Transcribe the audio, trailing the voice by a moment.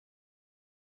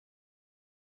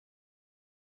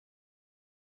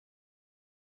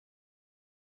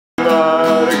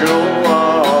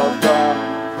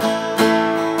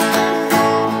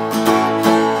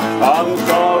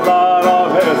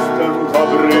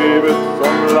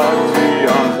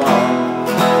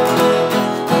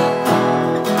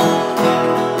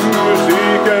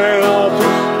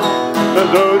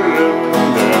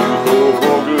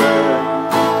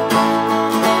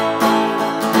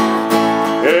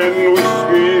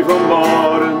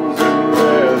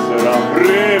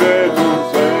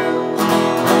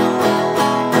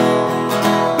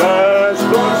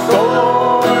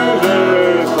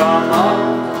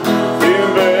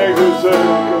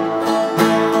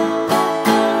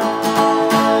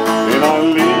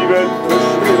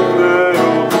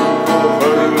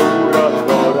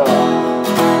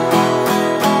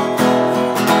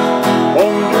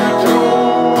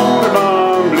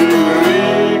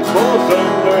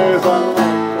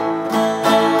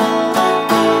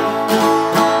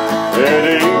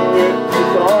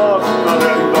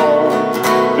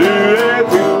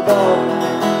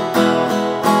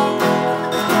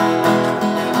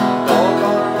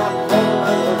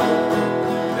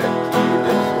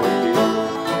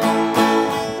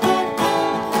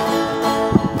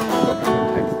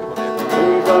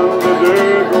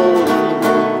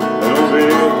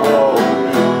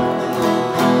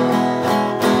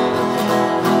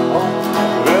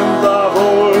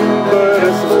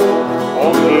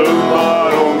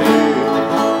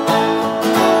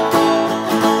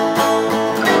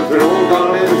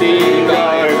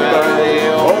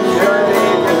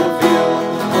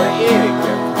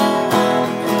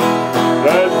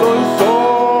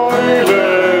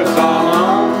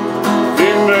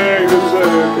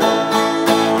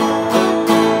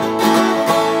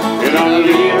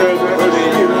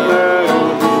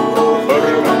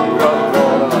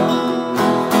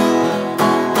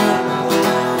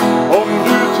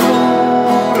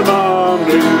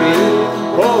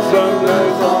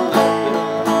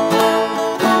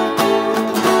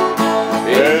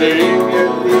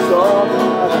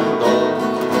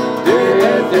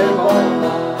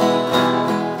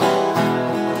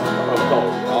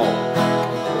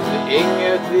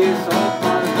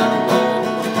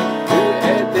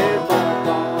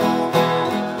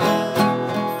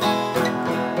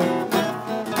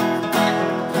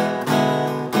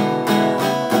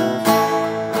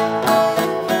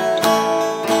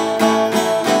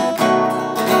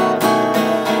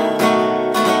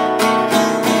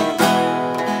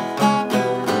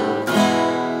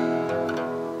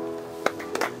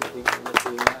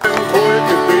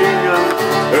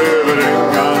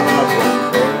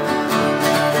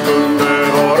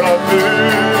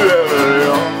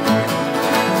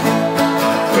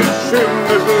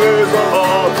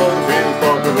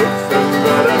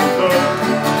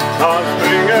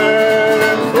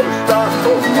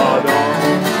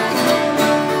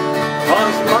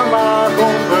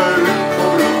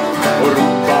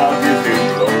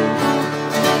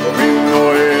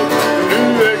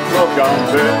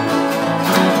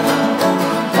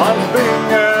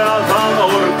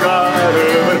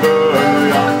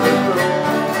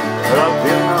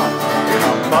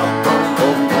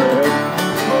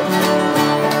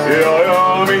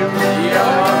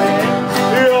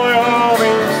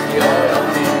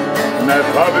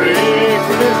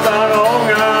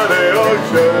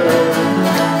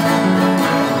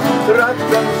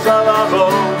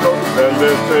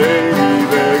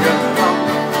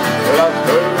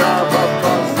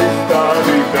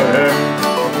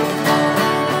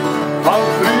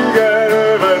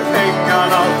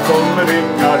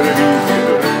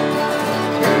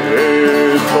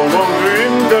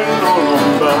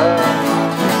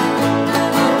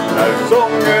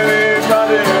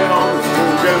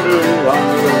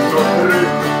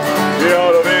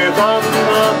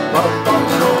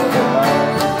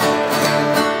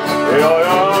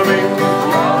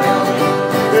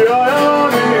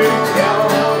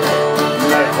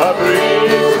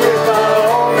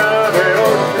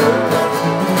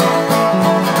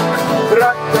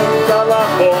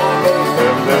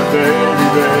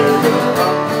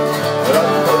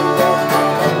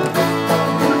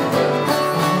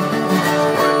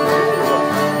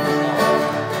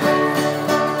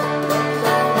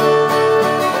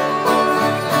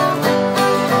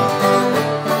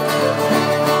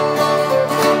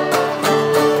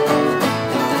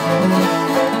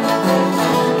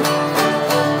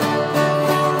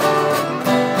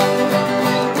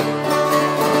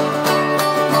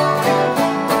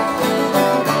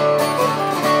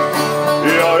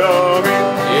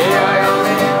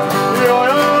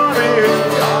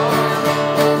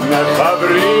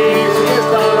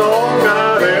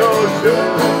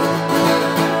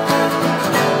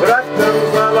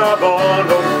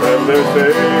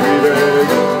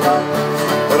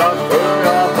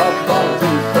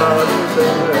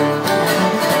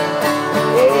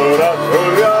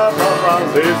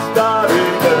sista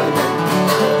biten.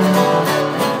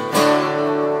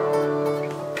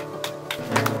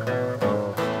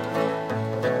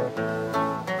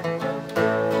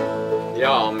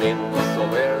 Jag minns så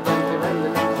väl den till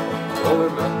vänner och vi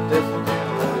möttes du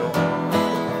och jag.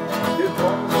 Du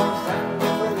kom som sänd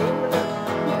från himlen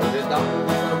och du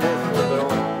dansade så bra.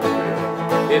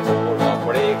 Ditt hår var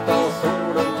blekt av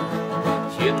solen,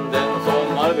 kinden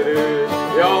sommargrön.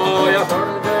 Ja, jag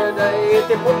följde dig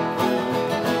till porten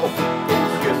och fick en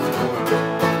kyss.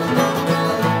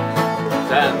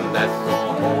 Sen dess så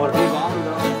har vi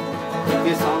vandrat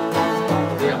tillsammans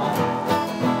hand i hand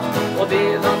och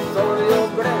delat sorg och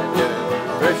glädje,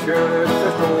 försökt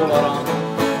förstå varann.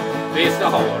 Vi ska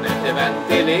ha lite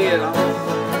ventilerat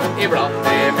ibland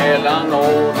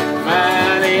emellanåt,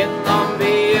 men innan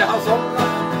vi har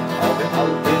somnat har vi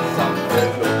alltid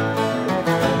samförstått.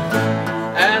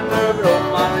 Ännu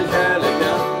blommar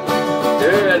kärleken,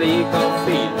 du är lika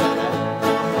fin med mig.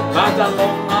 Fastän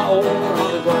många år har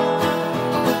det gått,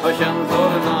 har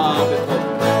känslorna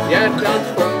bestått. Hjärtat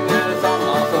sjunger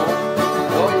samma sång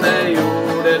som det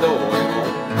gjorde då en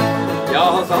gång. Jag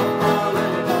har samma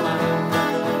längtan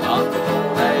att få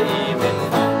dig i min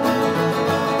famn.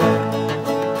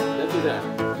 Det blir det.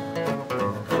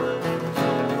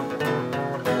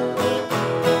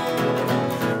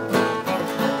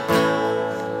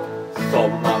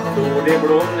 Sommaren stod i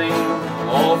blomning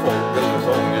och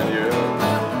fågelsången gör.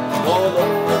 Och då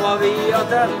var vi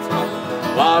att älska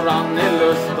varann i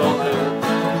lust och nöd.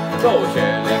 Så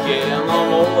kärlek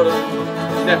genom åren,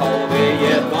 det har vi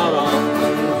gett varann.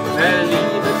 När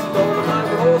livets stormar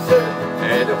blåser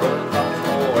är det skönt att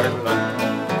få en vän.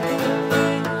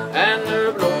 Ännu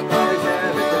blommar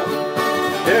kärleken,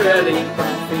 du är lika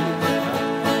fin.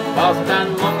 Fastän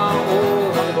många år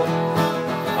har gått,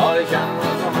 har det känts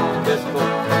som att det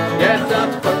stått.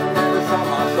 Hjärtat sjunger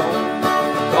samma sång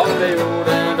som det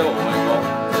gjorde då en gång.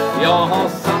 Jag har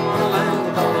samma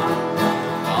längtan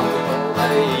att få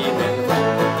dig i min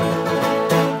famn.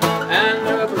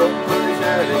 Ännu blommar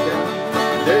kärleken,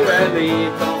 du är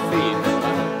lika fin med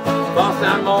mig.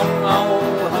 Fastän många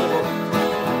år har gått,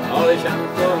 har det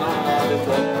känslorna det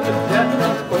fått.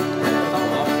 Hjärtat sjunger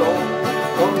samma sång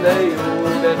som det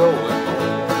gjorde då en gång.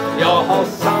 Jag har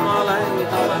samma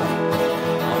längtan.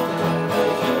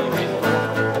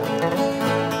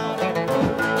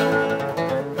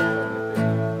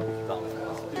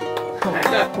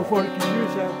 På Folkets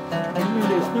hus här. Nu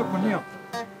lyssnar på ner.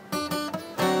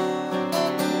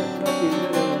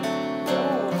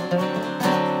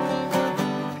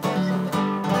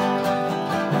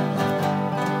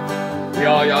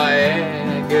 Ja, jag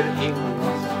äger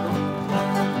Ingvar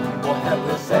och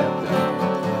herresäte.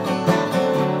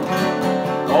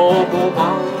 Och på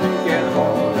banken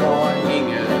har jag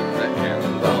ingen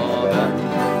enda vän.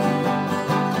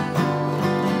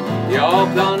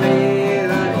 Jag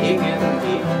planerar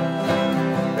ingenting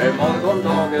för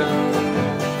morgondagen.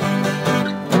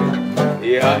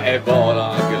 Jag är bara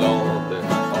glad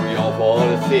om jag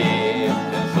får se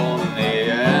en sån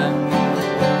igen.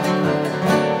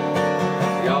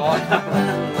 Jag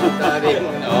väntar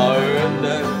inga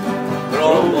under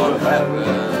från vår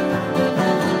Herre.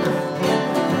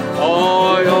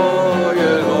 Och jag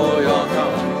gör vad jag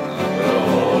kan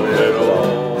för det då.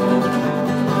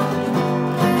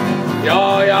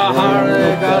 Ja, jag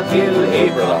halkar till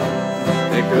ibland,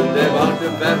 det kunde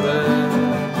varit värre.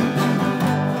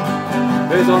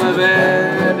 För sån är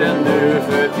världen nu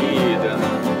för tiden,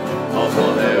 och så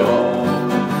är jag.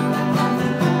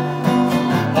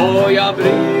 Och jag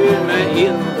bryr mig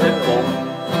inte om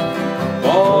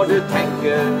vad du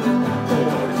tänker och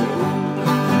vad du tror.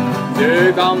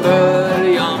 Du kan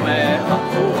börja med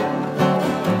att få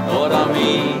några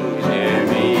mil är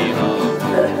mina.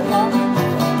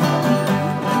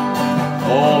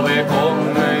 Och vi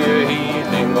kommer ju hit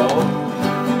en gång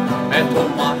med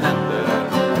tomma händer.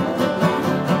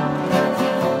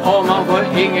 Och man får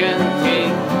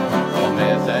ingenting ta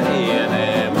med sig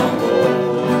när man går.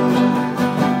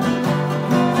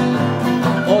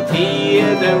 Och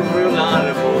tiden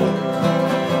rullar på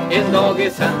en dag i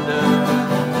sänder.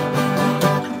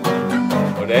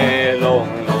 Och det är lång,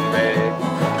 lång väg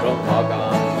från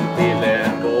Hagan till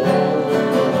en båt.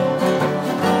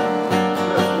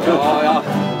 Ja, jag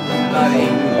handlar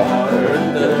Ingvar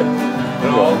under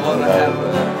från vår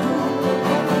Herre.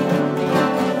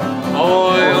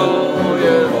 Och jag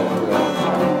gör vad jag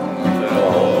kan för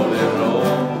att ha det bra.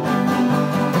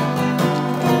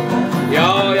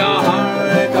 Ja, jag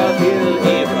halkar till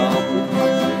ibland.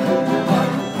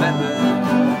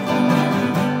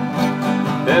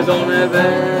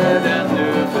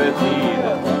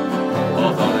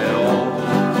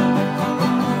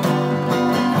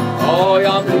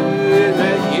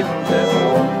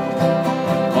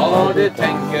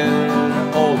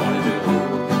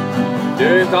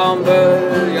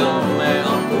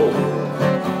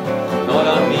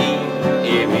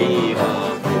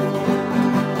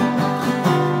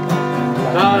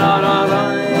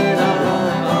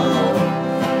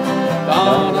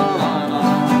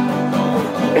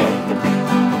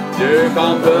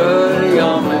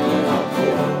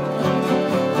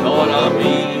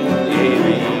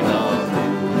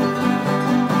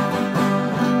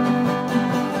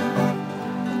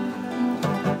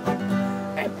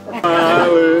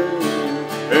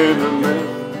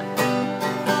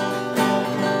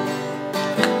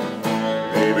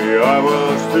 Maybe I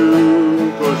was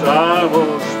too, 'cause I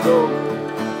was told.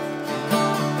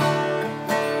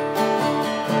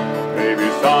 Maybe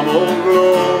some old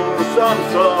lonesome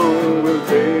song will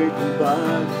take me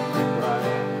back to cry.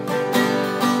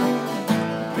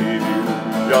 Need you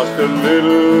just a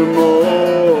little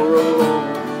more alone.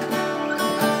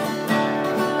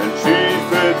 And she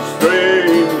said,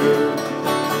 stranger,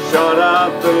 shut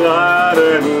out the light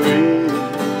and leave.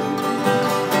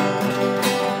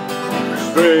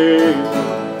 Stranger,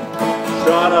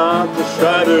 shut out the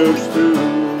shadows too.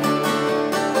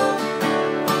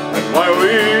 And while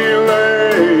we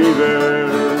lay there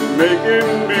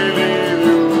making believe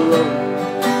you love me,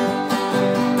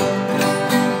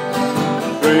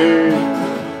 stranger,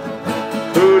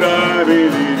 could I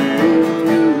believe in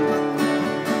you?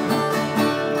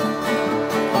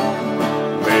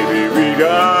 Maybe we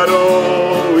got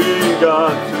all we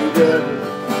got together.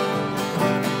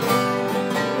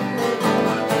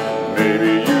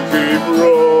 Maybe you keep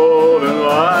rolling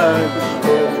like a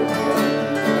stone.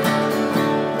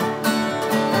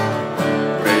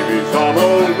 Maybe some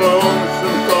old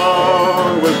lonesome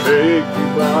song will take you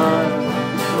by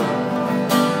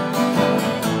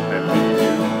and leave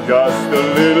you just a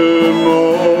little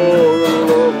more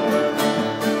alone.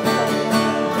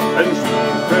 And she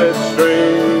said,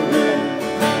 stranger,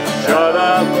 shut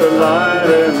out the light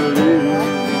and leave.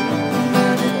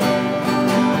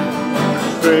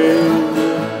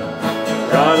 Stranger,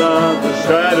 shut out the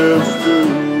shadows too.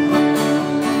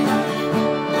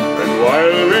 And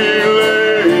while we lay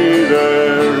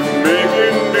there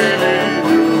making believe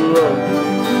you love me,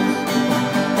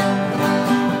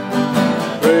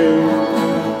 stranger,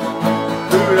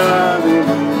 could I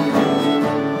believe you?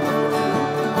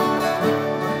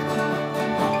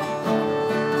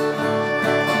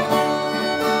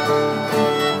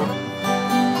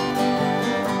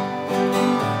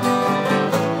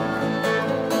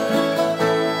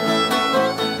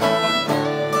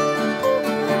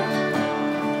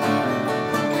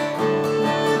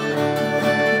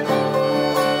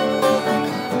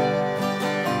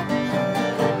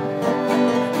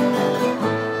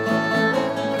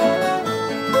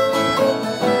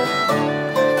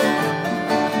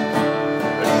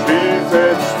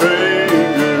 Said,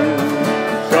 stranger,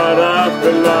 shut out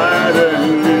the light and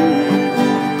leave.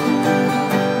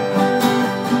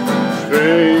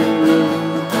 Stranger,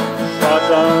 shut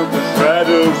out the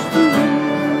shadows too.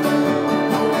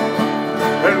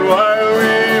 And while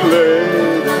we lay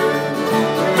there,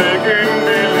 making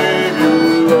believe you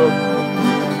love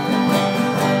me,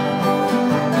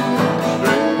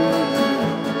 stranger,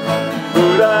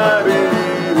 could I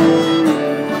believe you?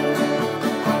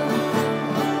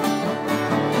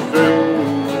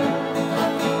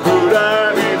 Could I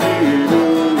believe you?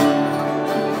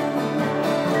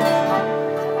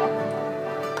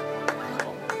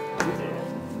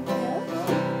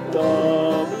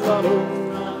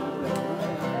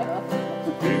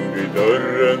 In vid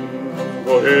dörren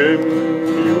på hem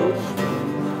just nu.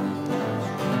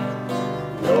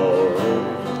 Jag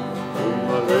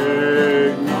sjunga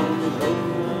regnan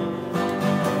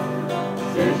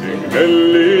ser sin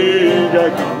gnälliga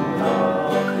gamla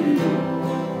fiol.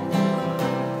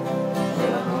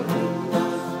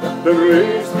 Den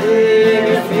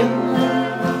rödstegen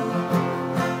finner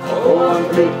och han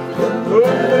blicken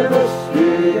under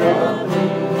lustiga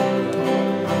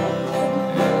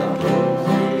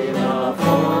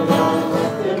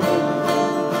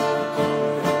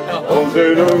om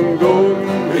sin ungdom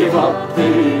i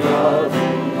fattiga by.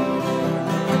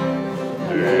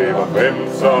 Det var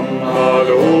skämtsamma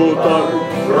låtar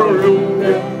från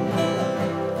Lungen.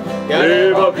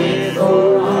 Det var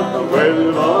visor som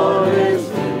själva det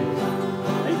skrev.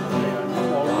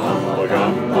 Han var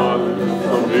gammal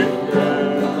som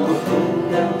lyckan och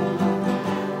skogen.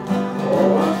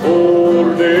 Och hans hår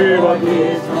det var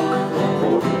glesa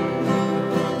och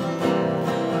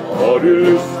har du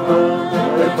lyssnat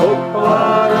med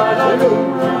toppar alla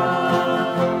lugna?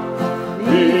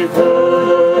 Vi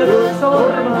för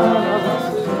stormarnas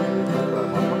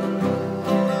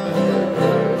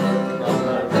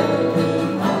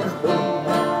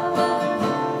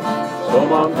som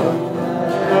han tog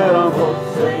när han fått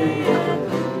sig en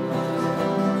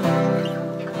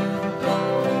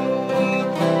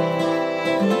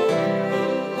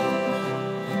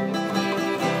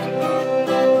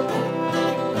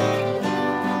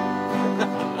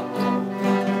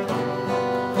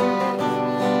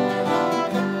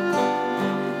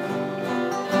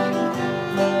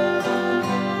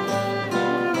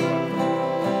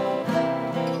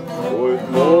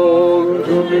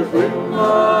kunde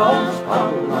skymma hans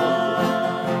panna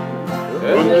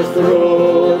under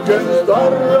stråkens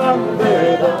starra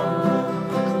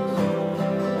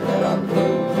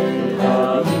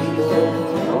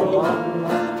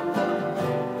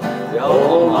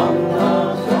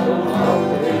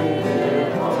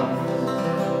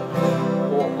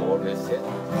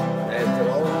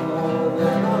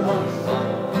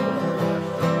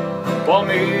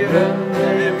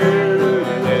under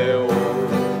mulleår.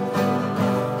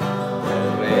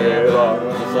 Rävar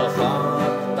sa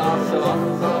svarta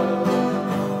svansar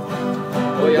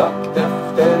och jakt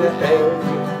efter häng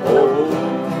och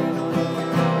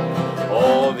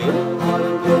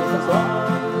vildmarken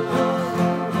svans.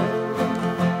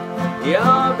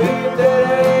 Jag byter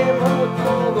dig mot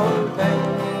någon peng.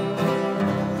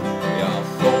 Jag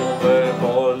sover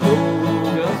på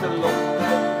logens lopp.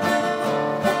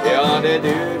 Ja, det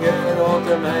duger åt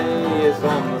mig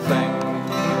som säng.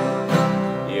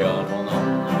 Ja, någon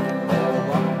annan har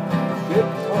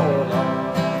vackert talat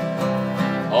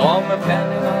om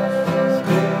penningars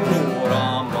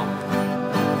stora makt.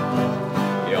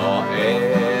 Jag är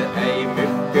ej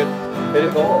mycket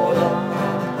förvånad,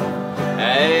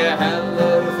 ej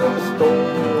heller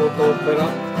förstått och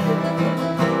prakt.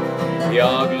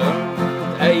 Jag glömt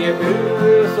ej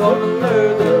hur som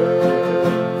nöder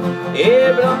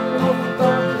ibland ofta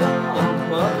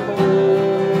trampar på.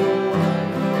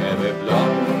 Även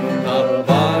bland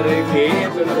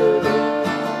barriketer,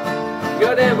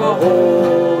 ja det var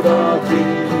hårda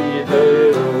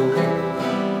tider.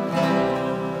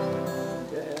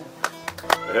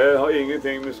 Det här har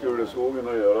ingenting med Skuleskogen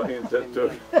att göra, inte ett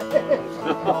dörr.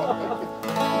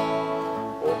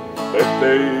 Omsätt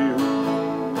dig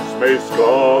hos mig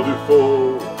ska du få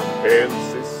en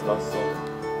sista sång.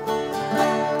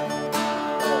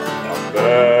 Att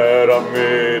bära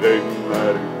med dig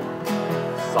när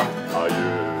sagt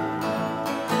adjö.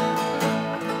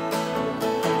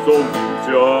 Så minns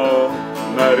jag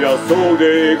när jag såg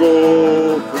dig gå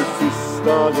för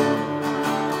sista gång.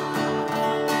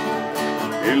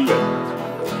 I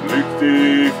lätt och flykt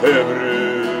i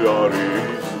februari.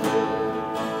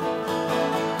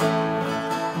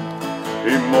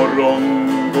 Imorgon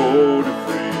går du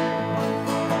fri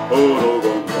på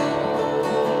någon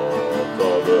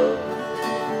gata där.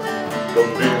 Som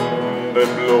vinden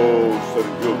blåser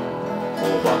upp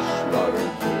och varslar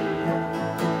död.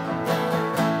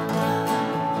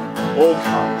 Och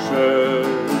kanske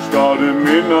ska du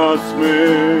minnas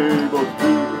mig bort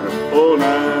hur och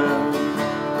när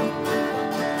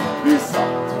vi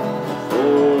satt och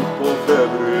såg på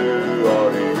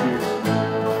februari.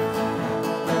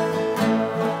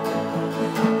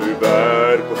 Du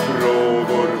bär på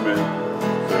frågor men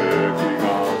sök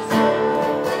inga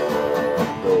svar.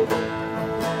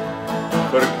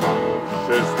 För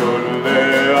kanske skulle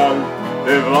allt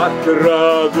det vackra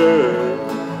dö.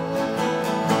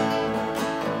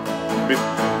 Mitt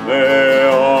minne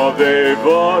av dig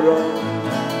bara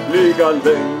lika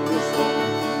länge som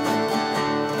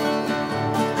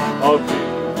av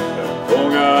vinden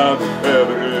fångad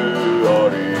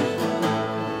februari.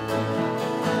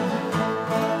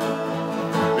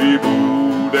 Vi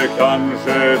borde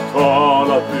kanske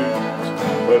talat ut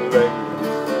för länge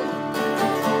sedan.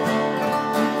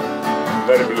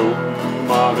 När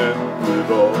blomman ännu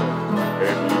var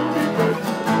en litet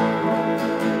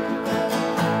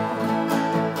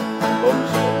de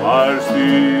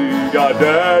sommarstigar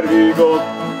där vi gått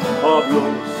har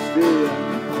blåst igen.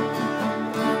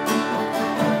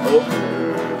 Och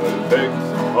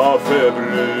övertäckt av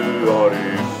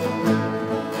februari.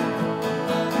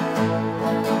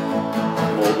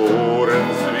 Och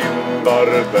vårens vindar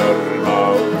värma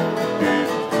upp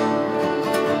ditt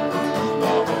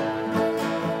slag.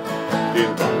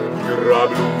 Din vackra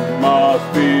blomma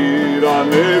spira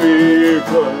ner vid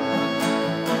sjön.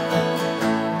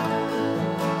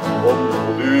 Och må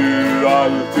du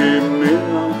alltid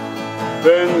minnas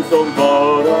den som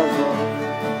bara var.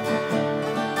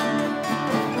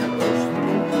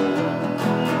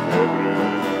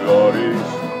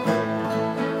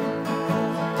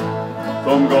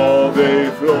 Som gav dig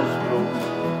frost